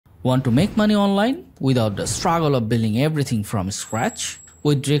Want to make money online without the struggle of building everything from scratch?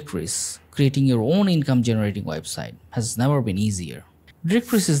 With Directorist, creating your own income-generating website has never been easier.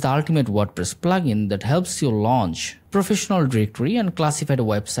 Directorist is the ultimate WordPress plugin that helps you launch professional directory and classified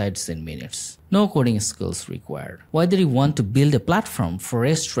websites in minutes. No coding skills required. Whether you want to build a platform for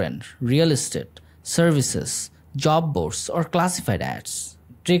restaurant, real estate, services, job boards, or classified ads,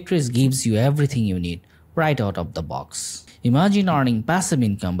 Directorist gives you everything you need right out of the box. Imagine earning passive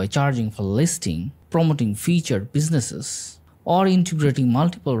income by charging for listing, promoting featured businesses, or integrating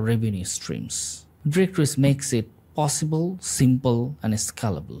multiple revenue streams. Directorist makes it possible, simple, and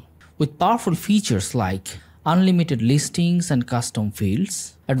scalable. With powerful features like unlimited listings and custom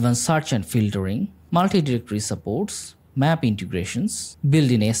fields, advanced search and filtering, multi-directory supports, map integrations,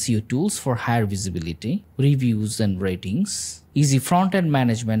 built-in SEO tools for higher visibility, reviews and ratings, easy front-end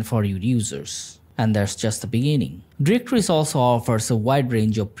management for your users. And that's just the beginning. Directorist also offers a wide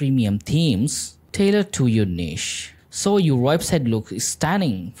range of premium themes tailored to your niche, so your website looks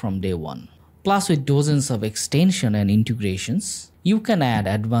stunning from day one. Plus, with dozens of extensions and integrations, you can add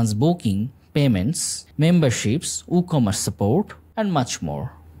advanced booking, payments, memberships, WooCommerce support, and much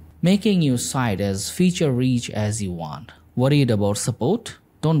more, making your site as feature-rich as you want. Worried about support?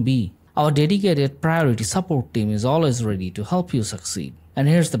 Don't be. Our dedicated priority support team is always ready to help you succeed. And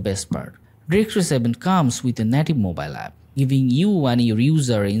here's the best part. Directorist even comes with a native mobile app, giving you and your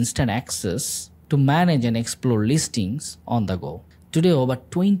user instant access to manage and explore listings on the go. Today, over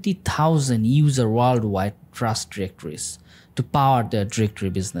 20,000 users worldwide trust Directorist to power their directory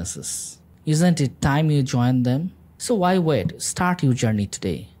businesses. Isn't it time you join them? So why wait? Start your journey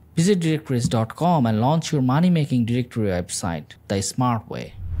today. Visit Directorist.com and launch your money-making directory website the smart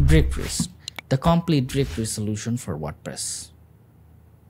way. Directorist, the complete directory solution for WordPress.